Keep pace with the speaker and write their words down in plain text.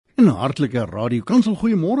'n hartlike radiokansel,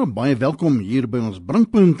 goeiemôre, baie welkom hier by ons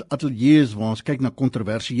Brandpunt Ateljees waar ons kyk na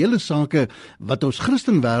kontroversiële sake wat ons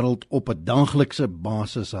Christenwêreld op 'n daaglikse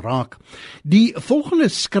basis raak. Die volgende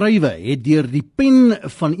skrywe het deur die pen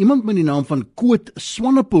van iemand met die naam van Kerk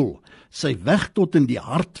sy weg tot in die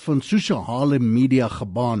hart van sosiale media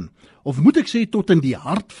gebaan, of moet ek sê tot in die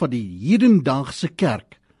hart van die hedendaagse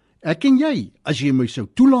kerk. Ek en jy, as jy my sou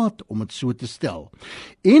toelaat om dit so te stel.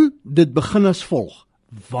 En dit begin as volg: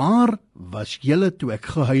 waar was julle toe ek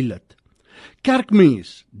gehuil het?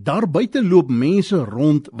 Kerkmens, daar buite loop mense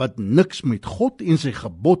rond wat niks met God en sy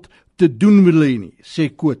gebod te doen wil hê nie, sê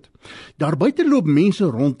Kerk. Daar buite loop mense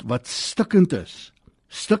rond wat stikkend is.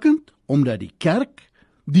 Stikkend omdat die kerk,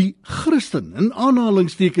 die Christen, in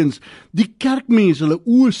aanhalingstekens, die kerkmens hulle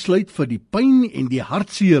oë sluit vir die pyn en die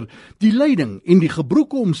hartseer, die lyding en die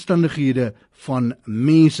gebroke omstandighede van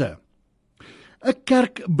mense. 'n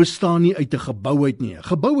Kerk bestaan nie uit 'n gebou uit nie. 'n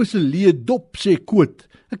Gebou is 'n leë dop, sê Kerk.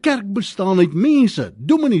 'n Kerk bestaan uit mense,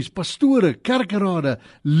 dominees, pastore, kerkrade,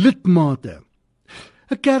 lidmate.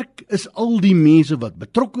 'n Kerk is al die mense wat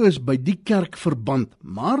betrokke is by die kerkverband,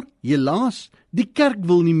 maar helaas, die kerk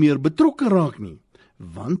wil nie meer betrokke raak nie,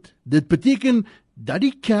 want dit beteken dat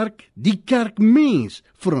die kerkmens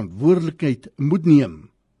verantwoordelikheid moet neem.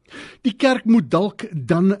 Die kerk moet dalk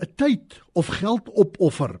dan tyd of geld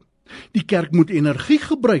opoffer. Die kerk moet energie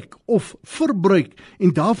gebruik of verbruik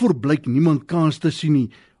en daarvoor blyk niemand kans te sien nie,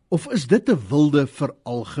 of is dit 'n wilde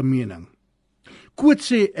veralgemening? Kerk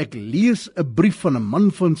sê ek lees 'n brief van 'n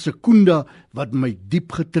man van Sekunda wat my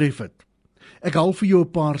diep getref het. Ek haal vir jou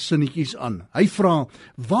 'n paar sinnetjies aan. Hy vra,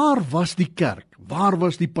 waar was die kerk? Waar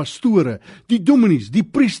was die pastore, die dominees, die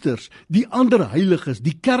priesters, die ander heiliges,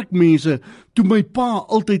 die kerkmense, toe my pa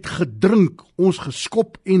altyd gedrink, ons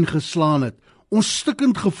geskop en geslaan het, ons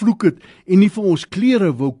stikkend gevloek het en nie vir ons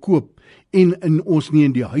klere wou koop en in ons nie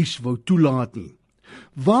in die huis wou toelaat nie?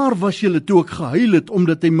 Waar was julle toe ek gehuil het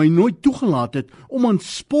omdat hy my nooit toegelaat het om aan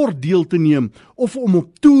sport deel te neem of om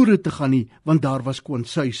op toere te gaan nie, want daar was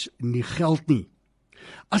kwansuis nie geld nie?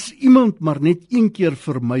 As iemand maar net een keer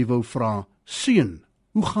vir my wou vra, seun,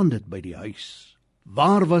 hoe gaan dit by die huis?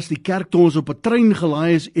 Waar was die kerk toe ons op 'n trein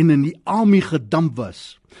gelaai is en in die army gedamp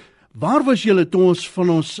was? Waar was julle toe ons van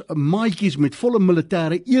ons maatjies met volle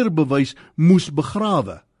militêre eerbewys moes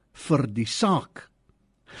begrawe vir die saak?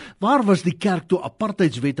 Waar was die kerk toe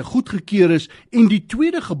apartheidswette goedgekeur is en die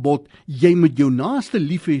tweede gebod, jy moet jou naaste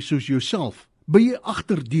lief hê soos jouself, by jy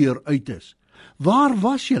agterdeur uit is? Waar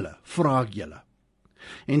was julle, vra ek julle?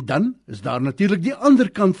 En dan is daar natuurlik die ander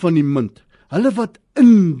kant van die munt, hulle wat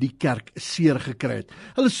in die kerk seer gekry het,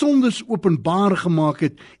 hulle sondes openbaar gemaak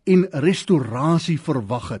het en restaurasie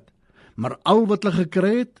verwag het. Maar al wat hulle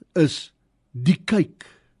gekry het, is die kyk,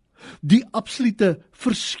 die absolute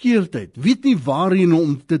verskeurdheid, weet nie waarheen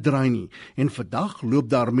om te draai nie. En vandag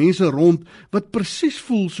loop daar mense rond wat presies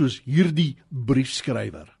voel soos hierdie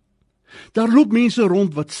briefskrywer. Daar loop mense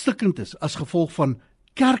rond wat stikkend is as gevolg van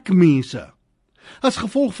kerkmense, as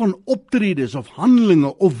gevolg van optredes of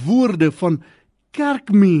handelinge of woorde van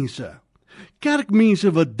kerkmense.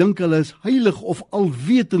 Kerkmense wat dink hulle is heilig of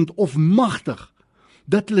alwetend of magtig,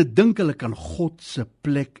 dat hulle dink hulle kan God se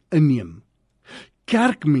plek inneem.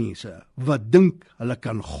 Kerkmense wat dink hulle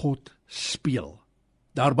kan God speel.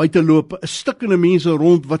 Daar buite loop 'n stikkende mense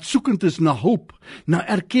rond wat soekend is na hulp, na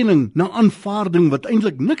erkenning, na aanvaarding wat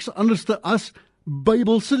eintlik niks anderste as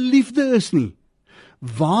Bybelse liefde is nie.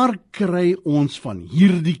 Waar kry ons van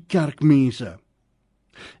hierdie kerkmense?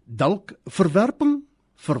 Dalk verwerping,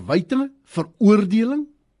 verwytinge, veroordeling?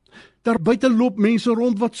 Daar buite loop mense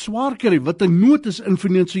rond wat swaar kry, wat in nood is in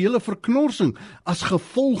finansiële verknorsing as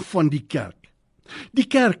gevolg van die kerk. Die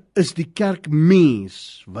kerk is die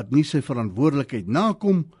kerkmens wat nie sy verantwoordelikheid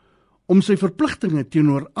nakom om sy verpligtinge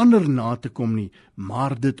teenoor ander na te kom nie,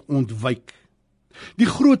 maar dit ontwyk. Die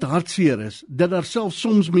groot hartseer is dat daar selfs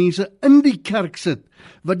soms mense in die kerk sit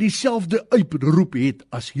wat dieselfde uitroep het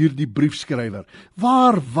as hierdie briefskrywer.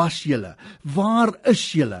 Waar was julle? Waar is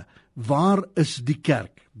julle? Waar is die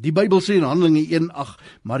kerk? Die Bybel sê in Handelinge 1:8,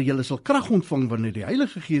 maar julle sal krag ontvang wanneer die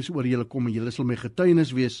Heilige Gees oor julle kom en julle sal my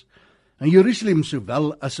getuienis wees in Jerusalem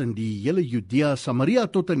sowel as in die hele Judea, Samaria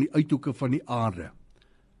tot aan die uithoeke van die aarde.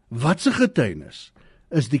 Wat se getuienis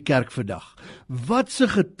is die kerk vandag? Wat se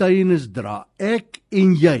getuienis dra ek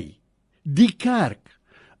en jy, die kerk,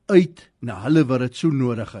 uit na hulle wat dit so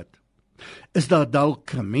nodig het? Is daar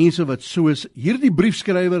dalk mense wat soos hierdie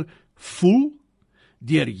briefskrywer voel,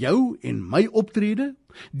 deur jou en my optrede,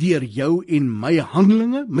 deur jou en my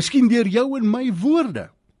handelinge, miskien deur jou en my woorde?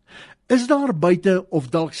 Is daar buite of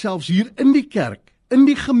dalk selfs hier in die kerk, in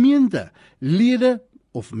die gemeente, lede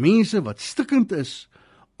of mense wat stikkend is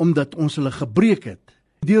omdat ons hulle gebreek het,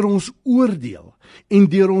 deur ons oordeel en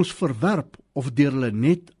deur ons verwerp of deur hulle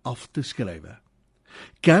net af te skrywe.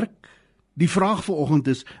 Kerk, die vraag vanoggend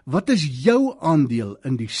is, wat is jou aandeel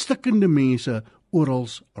in die stikkende mense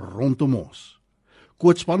orals rondom ons?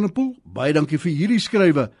 Koot Spannepoel, baie dankie vir hierdie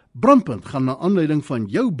skrywe. Brandpunt gaan na aanleiding van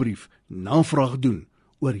jou brief navraag doen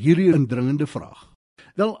oor hierdie indringende vraag.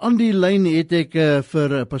 Wel, aan die lyn het ek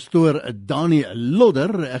vir pastoor Dani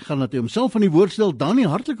Lodder. Ek gaan dat hy homself aan die woord stel. Dani,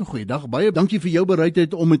 hartlike goeiedag. Baie dankie vir jou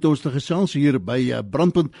bereidheid om met ons te gesels hier by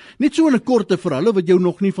Brandpunt. Net so 'n korte vir hulle wat jou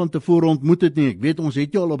nog nie van tevore ontmoet het nie. Ek weet ons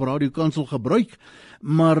het jou al op Radio Kansel gebruik,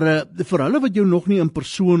 maar vir hulle wat jou nog nie in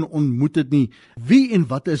persoon ontmoet het nie, wie en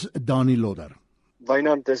wat is Dani Lodder?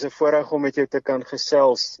 Wynand, dis 'n voorreg om met jou te kan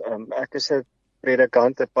gesels. Ek is 'n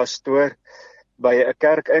predikant, 'n pastoor by 'n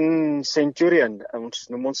kerk in Centurion. Ons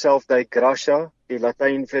noem onsself die Gracia, die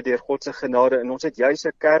Latyn vir deur God se genade, en ons het juis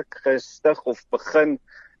 'n kerk gestig of begin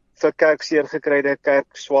vir kerkseergekryde, kerk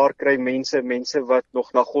swaar kry mense wat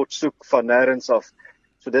nog na God soek van nêrens af.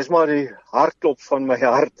 So dis maar die hartklop van my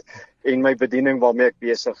hart en my bediening waarmee ek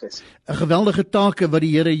besig is. 'n geweldige taak wat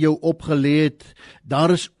die Here jou opgelê het.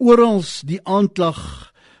 Daar is oral die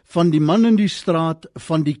aanklag van die man in die straat,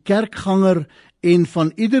 van die kerkganger en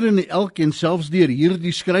van ieder en elkeen, selfs deur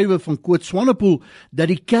hierdie skrywe van Koot Spannepoel, dat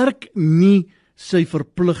die kerk nie sy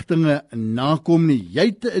verpligtinge nakom nie. Jy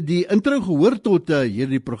het die intro gehoor tot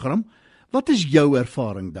hierdie program. Wat is jou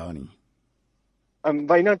ervaring, Dani?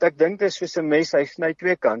 Wynand, ek dink dit is soos 'n mes, hy sny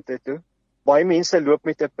twee kante toe. Baie mense loop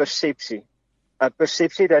met 'n persepsie. 'n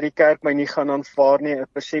Persepsie dat die kerk my nie gaan aanvaar nie, 'n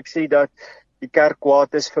persepsie dat die kerk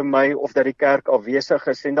kwaad is vir my of dat die kerk afwesig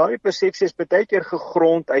is. En daai persepsie is baie keer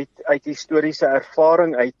gegrond uit historiese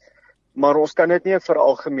ervaring uit, maar ons kan dit nie 'n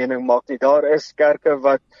veralgemening maak nie. Daar is kerke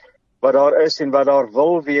wat daar is en wat daar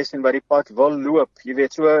wil wees en wat die pad wil loop. Jy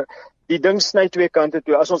weet, so die ding sny twee kante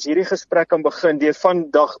toe. As ons hierdie gesprek kan begin deur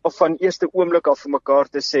van eerste oomblik af vir mekaar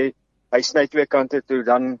te sê, hy sny twee kante toe,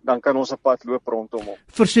 dan kan ons 'n pad loop rondom hom.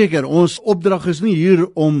 Verseker, ons opdrag is nie hier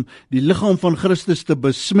om die liggaam van Christus te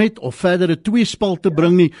besmet of verdere tweespalt te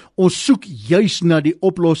bring nie. Ons soek juis na die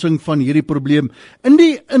oplossing van hierdie probleem. In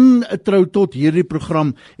die intro tot hierdie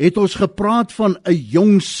program het ons gepraat van 'n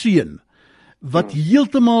jong seun wat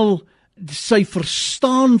heeltemal sy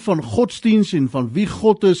verstaan van godsdiens en van wie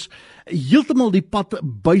God is, heeltemal die pad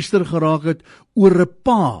buister geraak het oor 'n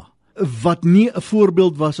pa wat nie 'n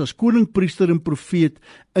voorbeeld was as koning, priester en profeet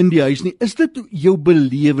in die huis nie. Is dit jou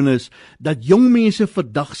belewenis dat jong mense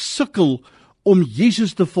vandag sukkel om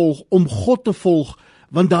Jesus te volg, om God te volg,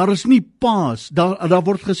 want daar is nie paas, daar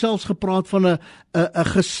word gesels gepraat van 'n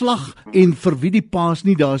geslag en vir wie die paas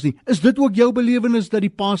nie daar is nie. Is dit ook jou belewenis dat die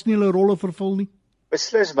paas nie hulle rolle vervul nie?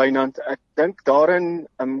 Beslis, Wynand. Ek dink daarin,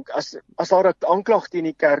 as daar 'n aanklag teen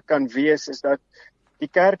die kerk kan wees, is dat die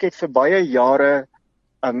kerk het vir baie jare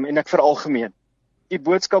en ek veralgemeen, die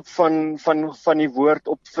boodskap van die woord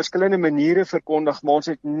op verskillende maniere verkondig, maar ons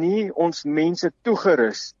het nie ons mense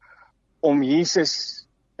toegerus om Jesus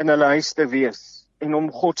in hulle huis te wees en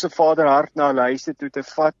om God se Vaderhart na hulle huise toe te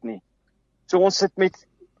vat nie. So ons sit met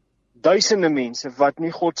duisende mense wat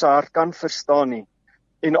nie God se hart kan verstaan nie,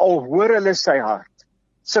 en al hoor hulle sy hart,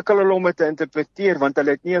 sukkel hulle om dit te interpreteer, want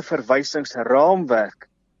hulle het nie 'n verwysingsraamwerk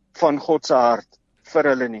van God se hart vir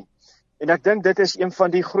hulle nie. En ek dink dit is een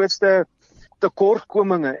van die grootste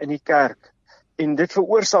tekortkominge in die kerk. En dit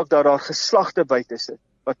veroorsaak dat daar geslagte buite sit,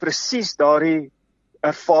 wat presies daardie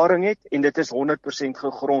ervaring het, en dit is 100%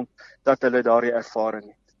 gegrond dat hulle daardie ervaring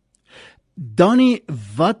het. Dani,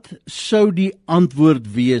 wat sou die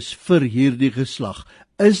antwoord wees vir hierdie geslag?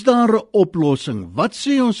 Is daar 'n oplossing? Wat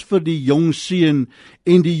sê ons vir die jong seun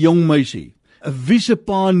en die jong meisie? Wie se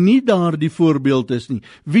pa nie daar die voorbeeld is nie,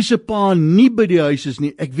 wie se pa nie by die huis is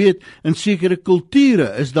nie. Ek weet, in sekere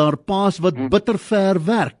kulture is daar paas wat bitter ver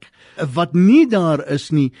werk, wat nie daar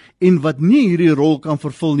is nie en wat nie hierdie rol kan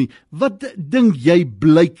vervul nie. Wat dink jy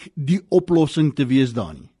blyk die oplossing te wees,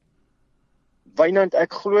 Dani? Wynand,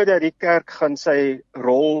 ek glo dat die kerk gaan sy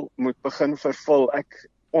rol moet begin vervul.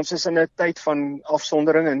 Ons is in 'n tyd van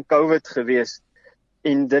afsondering en COVID gewees.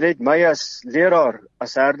 En dit het my as leraar,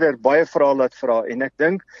 as herder, baie vrae laat vra. En ek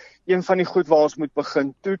dink, een van die goed waar ons moet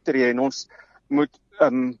begin toetree, en ons moet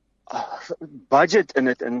budget in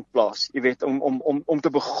dit inplaas, jy weet, om te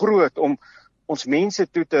begroot, om ons mense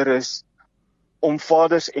toe te rus, om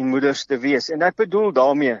vaders en moeders te wees. En ek bedoel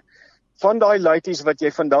daarmee, van daai laities wat jy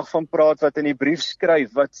vandag van praat, wat in die brief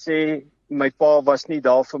skryf, wat sê, my pa was nie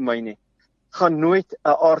daar vir my nie, gaan nooit 'n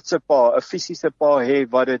aardse pa, 'n fisiese pa hê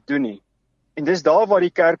wat dit doen nie. En dis daar waar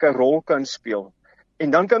die kerk 'n rol kan speel.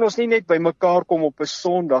 En dan kan ons nie net by mekaar kom op 'n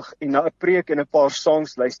Sondag en na 'n preek en 'n paar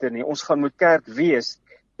songs luister nie. Ons gaan moet kerk wees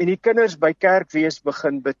en die kinders by kerkwees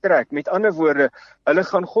begin betrek. Met ander woorde, hulle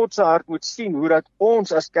gaan God se hart moet sien hoe dat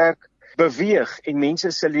ons as kerk beweeg en mense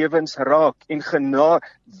se lewens raak en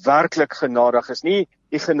werklik genadig is. Nie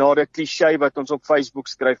die genade kliseë wat ons op Facebook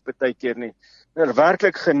skryf baie keer nie. Maar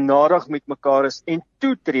werklik genadig met mekaar is en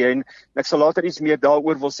toetree, en ek sal later iets meer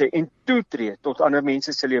daaroor wil sê, en toetree tot ander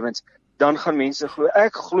mense se lewens. Dan gaan mense glo.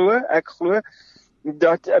 Ek glo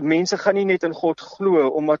dat mense gaan nie net in God glo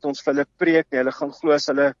omdat ons vir hulle preek nie, hulle gaan glo as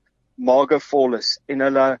hulle mage vol is en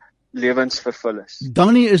hulle lewens vervul is.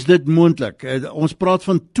 Danny, is dit moontlik? Ons praat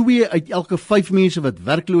van 2 uit elke 5 mense wat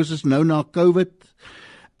werkloos is nou na COVID.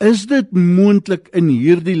 Is dit moontlik in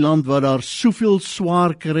hierdie land waar daar soveel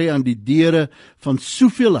swaar kry aan die deure van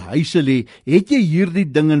soveel huise lê, het jy hierdie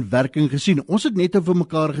ding in werking gesien? Ons het net vir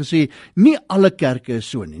mekaar gesê, nie alle kerke is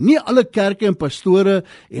so nie. Nie alle kerke en pastore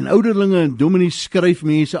en ouderlinge en dominees skryf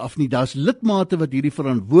mense af nie. Daar's lidmate wat hierdie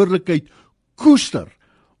verantwoordelikheid koester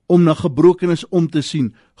om na gebrokenis om te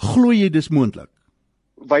sien. Glo jy dis moontlik?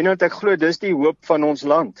 Wynand, ek glo dis die hoop van ons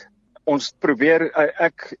land. Ons probeer,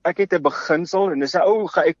 ek het 'n beginsel, en dis 'n ou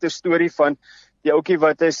geëikte storie van die ouetjie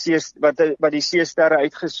wat die seesterre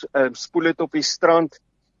uitgespoel het op die strand,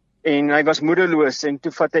 en hy was moedeloos, en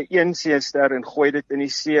toe vat hy 1 seester en gooi dit in die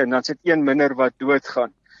see, en dan sit 1 minder wat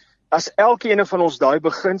doodgaan. As elkeen van ons daai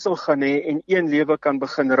beginsel gaan hê en 1 lewe kan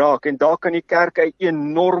begin raak, en daar kan die kerk 'n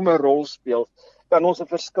enorme rol speel, kan ons 'n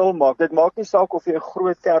verskil maak. Dit maak nie saak of jy 'n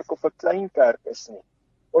groot kerk of 'n klein kerk is nie.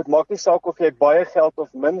 Dit maak nie saak of jy baie geld of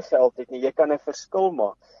min geld het nie, jy kan 'n verskil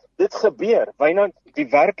maak. Dit gebeur, Wynand, die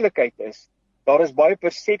werklikheid is, daar is baie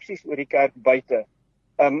persepsies oor die kerk buite.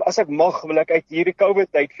 As ek mag, wil ek uit hierdie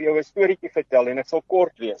COVID-tyd vir jou 'n storieetjie vertel, en dit sal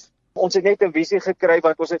kort wees. Ons het net 'n visie gekry,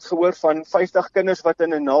 want ons het gehoor van 50 kinders wat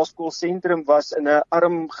in 'n naskoolsentrum was in 'n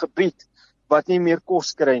arm gebied, wat nie meer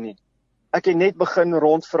kos kry nie. Ek het net begin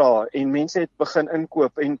rondvra, en mense het begin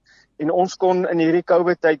inkoop, en ons kon in hierdie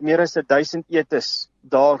COVID-tyd meer as 1000 etes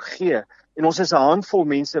daar gee, en ons is 'n handvol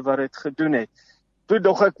mense wat dit gedoen het. Toe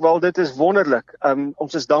dog ek, wel, dit is wonderlik,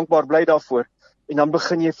 ons is dankbaar, bly daarvoor, en dan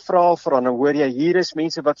begin jy vra, dan hoor jy, hier is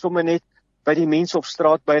mense wat sommer net by die mense op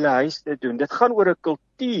straat by hulle huis te doen. Dit gaan oor 'n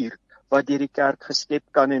kultuur wat deur die kerk geskep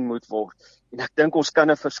kan en moet word, en ek dink ons kan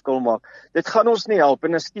 'n verskil maak. Dit gaan ons nie help,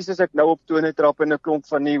 en ekskuus as ek nou op tone trap en 'n klomp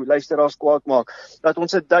van die luisteraars kwaad maak, dat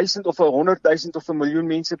ons 1000 of 100 000 of 1 miljoen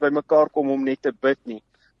mense bymekaar kom om net te bid nie.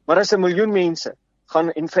 Maar as 1 miljoen mense gaan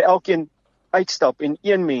en vir elkeen uitstap en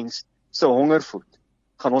 1 mens se honger voed,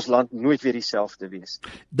 gaan ons land nooit weer dieselfde wees.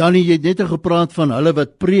 Danny, jy het net gepraat van hulle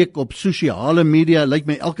wat preek op sosiale media. Lyk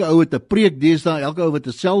my elke ou het 'n preek deesdae, elke ou wat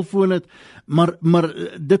 'n selfoon het, maar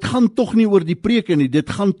dit gaan tog nie oor die preke nie, dit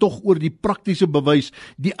gaan tog oor die praktiese bewys,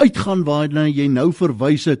 die uitgaan waarna jy nou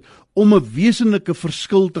verwys het, om 'n wesenlike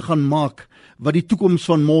verskil te gaan maak, wat die toekoms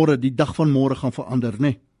van môre, die dag van môre gaan verander,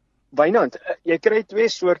 né? Wynand, jy kry 2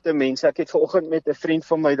 soorte mense. Ek het vanoggend met 'n vriend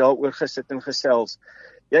van my daaroor gesit en gesels.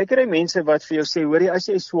 Jy kry mense wat vir jou sê, hoorie, as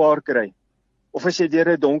jy swaar kry, of as jy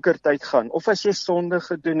deur 'n donker tyd gaan, of as jy sonde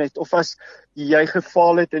gedoen het, of as jy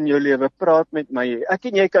gefaal het in jou lewe, praat met my. Ek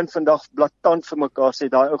en jy kan vandag blaatant vir mekaar sê,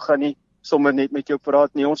 daai ou gaan nie sommer net met jou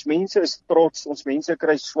praat nie. Ons mense is trots, ons mense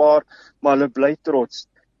kry swaar, maar hulle bly trots.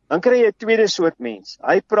 Dan kry jy 'n tweede soort mens.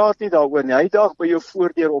 Hy praat nie daaroor nie, hy daag by jou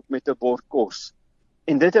voordeur op met 'n bord kos.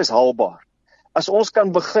 En dit is haalbaar. As ons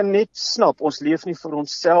kan begin net snap, ons leef nie vir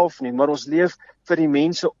onsself nie, maar ons leef vir die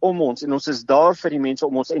mense om ons, en ons is daar vir die mense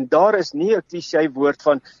om ons, en daar is nie 'n kliseë woord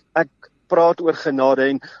van, ek praat oor genade,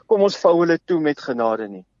 en kom ons vou hulle toe met genade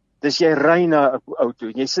nie. Dis jy ry na 'n ou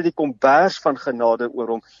toe, jy sit die kombers van genade oor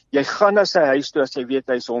hom, jy gaan na sy huis toe as jy weet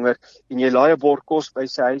hy is honger, en jy laai 'n bord kos by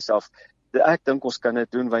sy huis af. Ek dink ons kan dit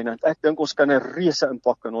doen, Wynand. Ek dink ons kan 'n reuse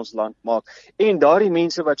impak in ons land maak, en daardie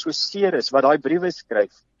mense wat so seer is, wat daai briewe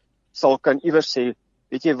skryf, sal kan iewers sê,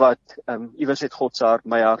 weet jy wat, iewers het God se hart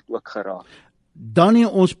my hart ook geraak. Danny,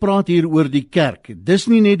 ons praat hier oor die kerk. Dis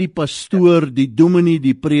nie net die pastoor, die dominee,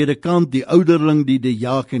 die predikant, die ouderling, die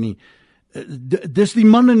diaken nie. Dis die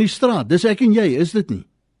man in die straat, dis ek en jy, is dit nie?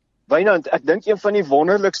 Wynand, ek dink een van die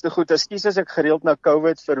wonderlikste goed, ekskuus as ek gereeld na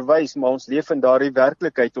COVID verwys, maar ons leef in daardie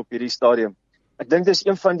werklikheid op hierdie stadium. Ek dink dis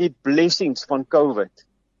een van die blessings van COVID,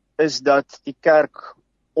 is dat die kerk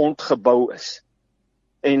ontgebou is.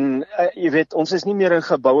 En jy weet, ons is nie meer in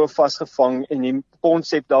geboue vasgevang en die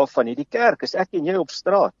konsep daarvan nie. Die kerk is ek en jy op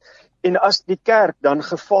straat. En as die kerk dan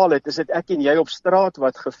gefaal het, is dit ek en jy op straat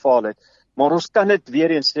wat gefaal het. Maar ons kan dit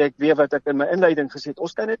weer eens sê, ek weet wat ek in my inleiding gesê het,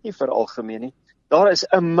 ons kan dit nie veralgemeen nie. Daar is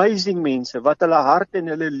amazing mense wat hulle hart en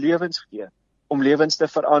hulle lewens gee om lewens te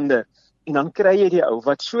verander. En dan kry jy die ou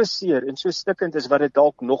wat so seer en so stikkend is wat dit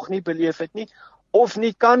dalk nog nie beleef het nie, of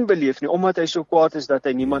nie kan beleef nie, omdat hy so kwaad is dat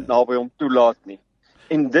hy niemand naby hom toelaat nie.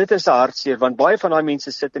 En dit is 'n hartseer, want baie van daai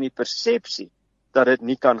mense sit in die persepsie dat dit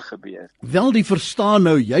nie kan gebeur. Wel, die verstaan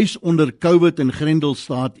nou juis onder COVID en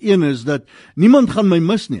Grendelstaat 1 is dat niemand gaan my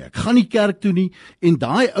mis nie. Ek gaan nie kerk toe nie en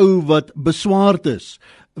daai ou wat beswaard is,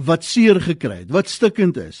 wat seer gekry het, wat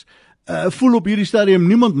stikkend is, voel op hierdie stadium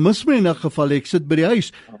niemand mis my in 'n geval, ek sit by die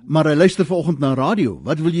huis, maar hy luister vanoggend na radio.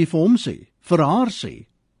 Wat wil jy vir hom sê? Vir haar sê?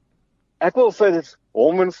 Ek wil vir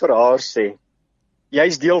hom en vir haar sê,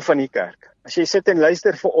 jy's deel van die kerk. As jy sit en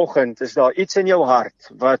luister vanoggend, is daar iets in jou hart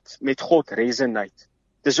wat met God resonate.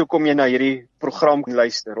 Dis hoekom jy na hierdie program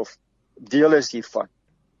luister of deel is hiervan.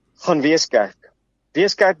 Gaan wees kerk.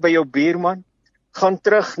 Wees kerk by jou buurman. Gaan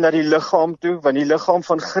terug na die liggaam toe, want die liggaam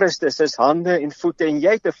van Christus is hande en voete en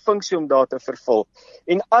jy het 'n funksie om daar te vervul.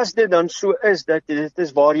 En as dit dan so is dat dit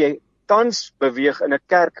is waar jy tans beweeg in 'n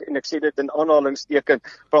kerk, en ek sê dit in aanhalingsteken,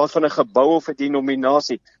 praat van 'n gebou of 'n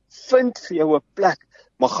denominasie, vind vir jou 'n plek,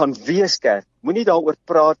 maar gaan wees kerk. Moenie daaroor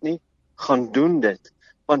praat nie, gaan doen dit.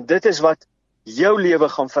 Want dit is wat jou lewe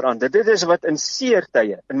gaan verander. Dit is wat in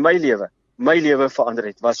seertye in my lewe verander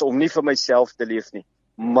het, was om nie vir myself te leef nie,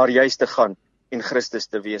 maar juist te gaan en Christus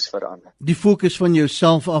te wees verander. Die fokus van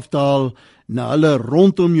jouself af te haal, na hulle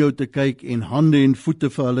rondom jou te kyk en hande en voete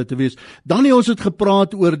vir hulle te wees. Daniel, ons het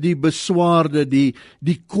gepraat oor die beswaarde,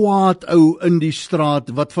 die kwaad ou in die straat,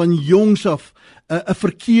 wat van jongs af 'n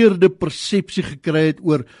verkeerde persepsie gekry het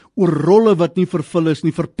oor rolle wat nie vervul is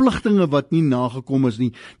nie, verpligtinge wat nie nagekom is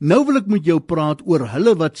nie. Nou wil ek met jou praat oor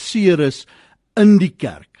hulle wat seer is in die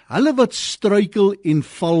kerk. Hulle wat struikel en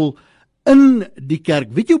val in die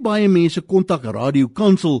kerk. Weet jy, baie mense kontak Radio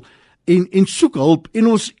Kansel en soek hulp, en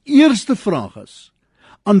ons eerste vraag is,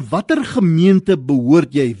 aan watter gemeente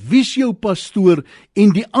behoort jy? Wie is jou pastoor? En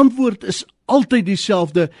die antwoord is altyd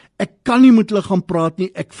dieselfde: ek kan nie met hulle gaan praat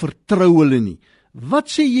nie, ek vertrou hulle nie. Wat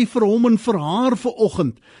sê jy vir hom en vir haar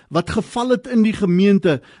vanoggend, wat geval het in die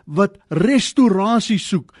gemeente, wat restaurasie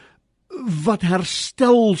soek, wat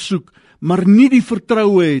herstel soek, maar nie die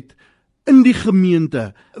vertroue het in die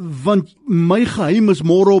gemeente, want my geheim is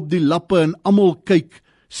môre op die lappe en almal kyk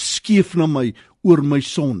skeef na my oor my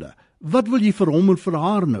sonde. Wat wil jy vir hom en vir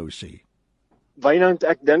haar nou sê? Wynand,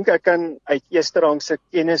 ek dink ek kan uit eersterangse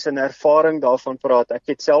kennis en ervaring daarvan praat. Ek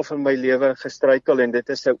het self in my lewe gestruikel en dit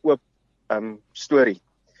is 'n oop storie.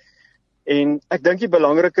 En ek dink die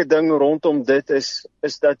belangrike ding rondom dit is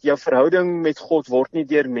dat jou verhouding met God word nie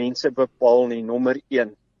deur mense bepaal nie, nommer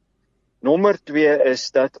 1. Nommer 2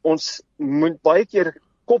 is dat ons moet baie keer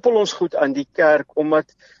koppel ons goed aan die kerk, omdat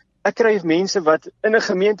ek kry mense wat in 'n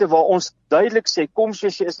gemeente waar ons duidelik sê, kom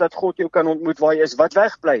soos jy is dat God jou kan ontmoet waar jy is, wat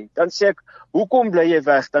wegbly. Dan sê ek, hoekom bly jy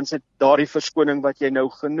weg? Dan sê daardie verskoning wat jy nou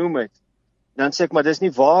genoem het. Dan sê ek, maar dis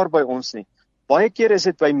nie waar by ons nie. Baie keer is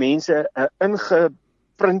dit by mense 'n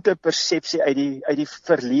ingeprinte persepsie uit die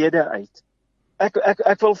verlede uit.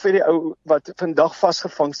 Ek wil vir die ou wat vandag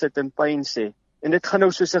vasgevang sit in pyn sê, en dit gaan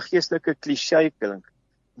nou soos 'n geestelike kliseë klink,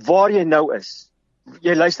 waar jy nou is.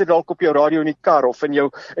 Jy luister dalk op jou radio in die kar of in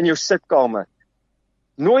jou sitkamer.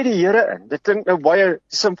 Nooi die Here in. Dit klink nou baie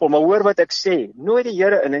simpel, maar hoor wat ek sê. Nooi die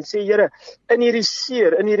Here in en sê, Here, in hierdie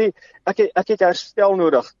seer, ek het herstel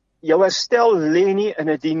nodig. Jou herstel lê nie in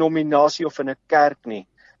 'n denominasie of in 'n kerk nie.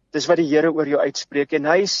 Dis wat die Here oor jou uitspreek, en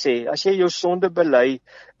hy sê, as jy jou sonde bely,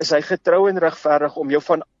 is hy getrou en regverdig om jou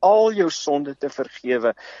van al jou sonde te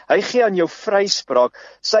vergewe. Hy gee aan jou vryspraak.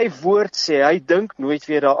 Sy woord sê, hy dink nooit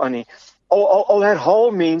weer daaraan nie. Al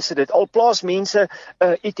herhaal mense dit, al plaas mense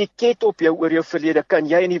 'n etiket op jou oor jou verlede, kan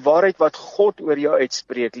jy in die waarheid wat God oor jou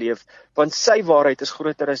uitspreek leef, want sy waarheid is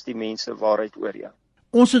groter as die mense waarheid oor jou.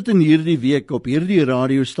 Ons het in hierdie week op hierdie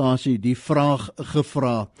radiostasie die vraag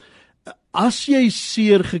gevra: as jy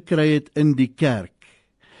seer gekry het in die kerk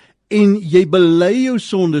en jy bely jou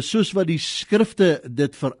sonde soos wat die skrifte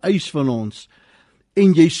dit vereis van ons,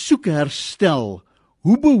 en jy soek herstel,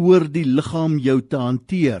 hoe behoort die liggaam jou te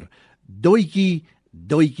hanteer? Doetjie,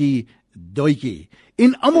 doetjie, doetjie.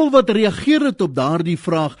 En almal wat reageer het op daardie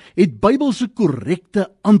vraag, het Bybelse korrekte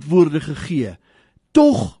antwoorde gegee.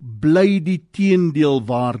 Tog bly die teendeel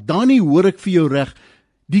waar. Danie, hoor ek vir jou reg,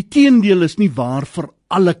 die teendeel is nie waar vir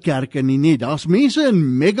alle kerke nie. Daar's mense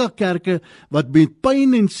in megakerke wat met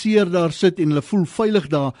pyn en seer daar sit en hulle voel veilig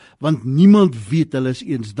daar, want niemand weet hulle is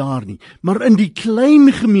eens daar nie. Maar in die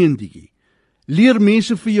klein gemeentetjie leer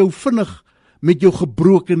mense vir jou vinnig met jou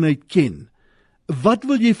gebrokenheid ken. Wat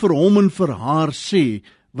wil jy vir hom en vir haar sê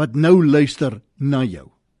wat nou luister na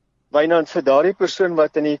jou? Wynand, vir daardie persoon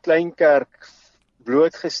wat in die klein kerk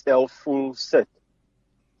blootgestel voel sit.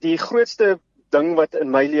 Die grootste ding wat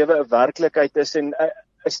in my lewe 'n werklikheid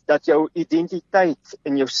is dat jou identiteit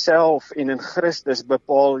in jouself en in Christus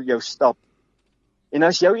bepaal jou stap. En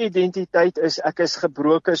as jou identiteit is, ek is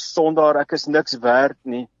gebroke sondaar, ek is niks werd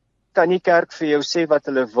nie, kan die kerk vir jou sê wat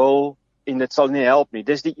hulle wil, en dit sal nie help nie.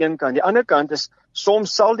 Dis die een kant. Die ander kant is,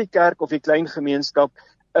 soms sal die kerk of die klein gemeenskap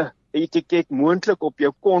 'n etiket moontlik op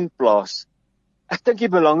jou kon plaas. Ek dink die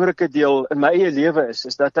belangrike deel in my eie lewe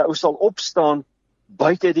is dat 'n ou sal opstaan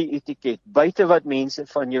buite die etiket, buite wat mense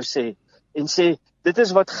van jou sê, en sê, dit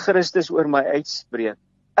is wat Christus oor my uitspreek.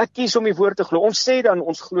 Ek kies om die woord te glo. Ons sê dan,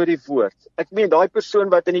 ons glo die woord. Ek meen, daai persoon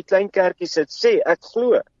wat in die klein kerkie sit, sê, ek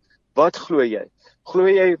glo. Wat glo jy? Glo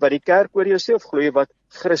jy wat die kerk oor jou sê, of glo jy wat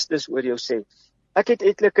Christus oor jou sê? Ek het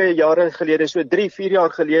etlike jare gelede, so 3-4 jaar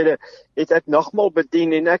gelede, het ek nagmaal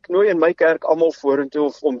bedien, en ek nooi in my kerk almal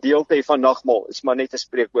vorentoe om deel te hê van nagmaal, is maar net 'n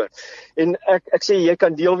spreekwoord. En ek sê, jy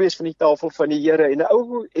kan deel wees van die tafel van die Here, en 'n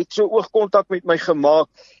ou het so oogkontak met my gemaak,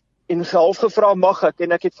 en half gevra mag ek,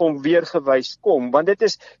 en ek het vir hom weer gewys, kom, want dit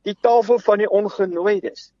is die tafel van die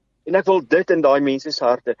ongenooides. En ek wil dit in daai mense se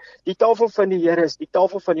harte. Die tafel van die Here is die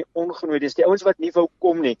tafel van die ongenooides, die ouens wat nie wou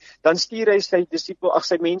kom nie. Dan stuur hy sy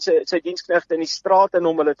sy mense, sy diensknegte in die straat in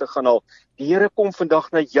om hulle te gaan haal. Die Here kom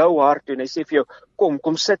vandag na jou hart toe en hy sê vir jou,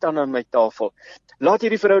 kom sit aan my tafel. Laat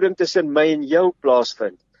hierdie verhouding tussen my en jou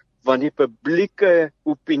plaasvind, want die publieke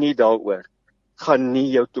opinie daaroor gaan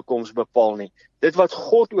nie jou toekoms bepaal nie. Dit wat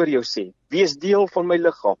God oor jou sê, wees deel van my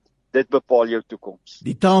liggaam. Dit bepaal jou toekoms.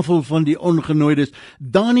 Die tafel van die ongenooides.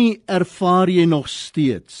 Dani, ervaar jy nog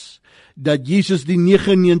steeds dat Jesus die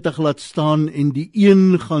 99 laat staan en die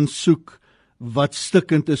een gaan soek wat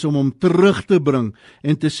stikkend is om hom terug te bring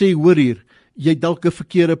en te sê, hoor hier, jy dalk 'n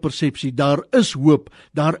verkeerde persepsie, daar is hoop,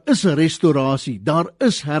 daar is restaurasie, daar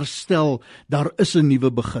is herstel, daar is 'n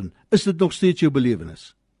nuwe begin. Is dit nog steeds jou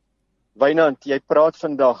belewenis? Wynand, jy praat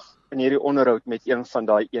vandag in hierdie onderhoud met een van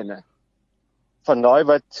daai ene. Van daai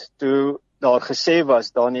wat toe daar gesê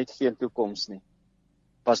was, daar net geen toekoms nie.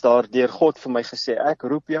 Was daar deur God vir my gesê, ek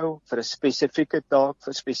roep jou vir 'n spesifieke taak,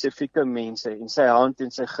 vir spesifieke mense, en sy hand en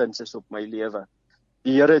sy guns is op my lewe.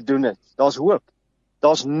 Die Here doen dit. Daar's hoop.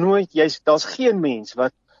 Daar's geen mens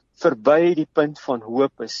wat verby die punt van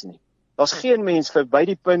hoop is nie. Daar's geen mens verby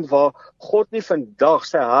die punt waar God nie vandag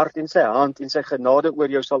sy hart en sy hand en sy genade oor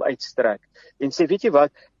jou sal uitstrek en sê, weet jy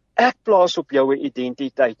wat, ek plaas op jou 'n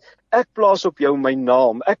identiteit. Ek plaas op jou my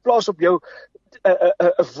naam. Ek plaas op jou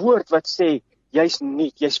 'n woord wat sê, jy's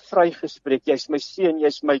nuut, jy's vrygespreek, jy's my seun,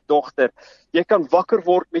 jy's my dogter. Jy kan wakker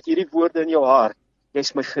word met hierdie woorde in jou hart.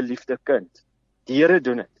 Jy's my geliefde kind. Die Here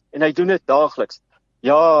doen dit. En hy doen dit daagliks.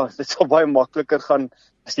 Ja, dit sal baie makliker gaan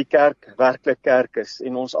as die kerk werklik kerk is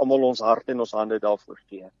en ons almal ons hart en ons hande daarvoor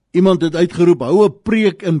gee. Iemand het uitgeroep, hou 'n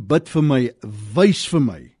preek en bid vir my, wys vir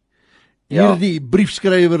my. Hierdie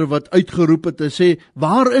briefskrywer wat uitgeroep het en sê,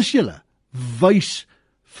 waar is julle? Wys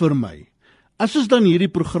vir my. As ons dan hierdie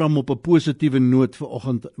program op 'n positiewe noot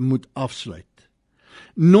vanoggend moet afsluit.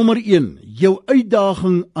 Nommer 1, jou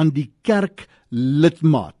uitdaging aan die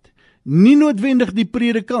kerklidmaat. Nie noodwendig die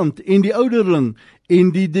predikant en die ouderling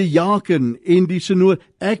en die diaken en die sinood.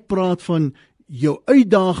 Ek praat van jou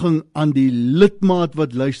uitdaging aan die lidmaat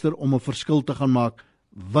wat luister om 'n verskil te gaan maak.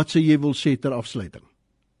 Wat sou jy wil sê ter afsluiting?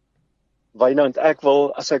 Wynand, ek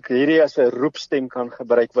wil, as ek hierdie as 'n roepstem kan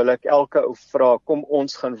gebruik, wil ek elke ou vra, kom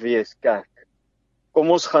ons gaan wees kerk. Kom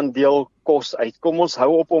ons gaan deel kos uit. Kom ons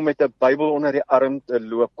hou op om met 'n Bybel onder die arm te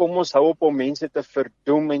loop. Kom ons hou op om mense te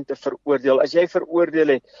verdoem en te veroordeel. As jy veroordeel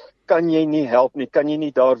het, kan jy nie help nie, kan jy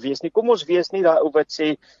nie daar wees nie. Kom ons wees nie daai ou wat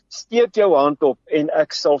sê, steek jou hand op en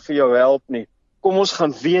ek sal vir jou help nie. Kom ons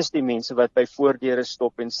gaan wees die mense wat by voordeure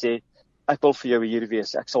stop en sê, ek wil vir jou hier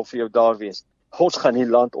wees, ek sal vir jou daar wees. Ons gaan die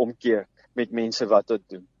land omkeer met mense wat dit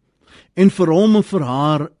doen. En vir hom en vir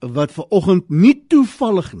haar wat vanoggend nie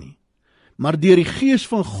toevallig nie, maar deur die Gees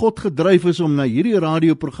van God gedryf is om na hierdie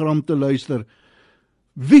radioprogram te luister,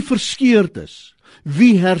 wie verskeurd is,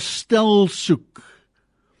 wie herstel soek,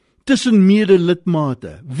 tussen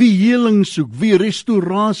medelidmate, wie heling soek, wie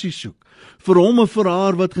restaurasie soek, vir hom en vir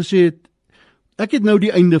haar wat gesê het, ek het nou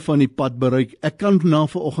die einde van die pad bereik, ek kan na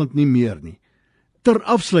vanoggend nie meer nie. Ter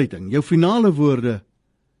afsluiting, jou finale woorde,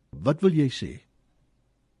 wat wil jy sê?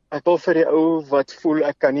 Ek wil vir die ou wat voel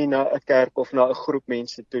ek kan nie na 'n kerk of na 'n groep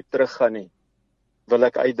mense toe teruggaan nie, wil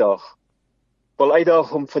ek uitdaag. Wil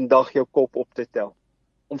uitdaag om vandag jou kop op te tel.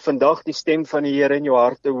 Om vandag die stem van die Here in jou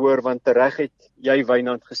hart te hoor, want tereg het jy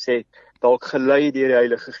Wynand gesê, dalk gelei deur die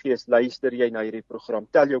Heilige Gees, luister jy na hierdie program,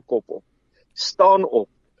 tel jou kop op. Staan op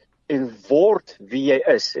en word wie jy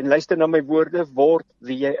is. En luister na my woorde, word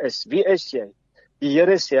wie jy is. Wie is jy? Die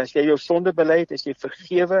Here sê, as jy jou sonde bely het, is jy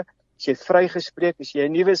vergewe, is jy vrygespreek, is jy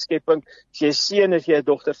 'n nuwe skepping, is jy 'n seun, is jy 'n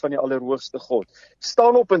dogter van die Allerhoogste God.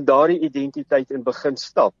 Staan op in daardie identiteit en begin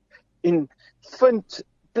stap. En vind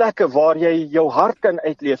plekke waar jy jou hart kan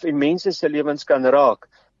uitleef en mense se lewens kan raak.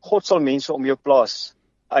 God sal mense om jou plaas.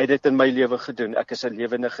 Hy het dit in my lewe gedoen. Ek is 'n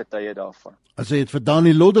lewende getuie daarvan. As hy dit vir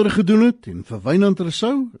Dani Lodder gedoen het en vir Wynand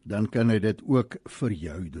Rousseau, dan kan hy dit ook vir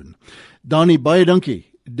jou doen. Dani, baie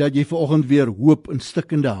dankie dat jy vanoggend weer hoop in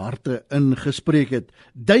stikkende harte ingespreek het.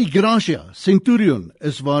 Dei Gracia, Centurion,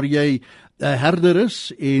 is waar jy 'n herder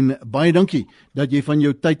is en baie dankie dat jy van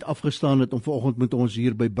jou tyd afgestaan het om vanoggend met ons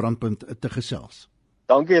hier by Brandpunt te gesels.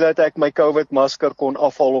 Dankie dat ek my COVID-masker kon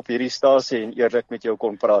afhaal op hierdie stasie en eerlik met jou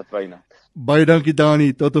kon praat, Wynand. Baie dankie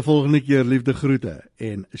Dani, tot 'n volgende keer, liefde groete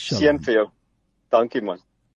en shalom. Seën vir jou. Dankie man.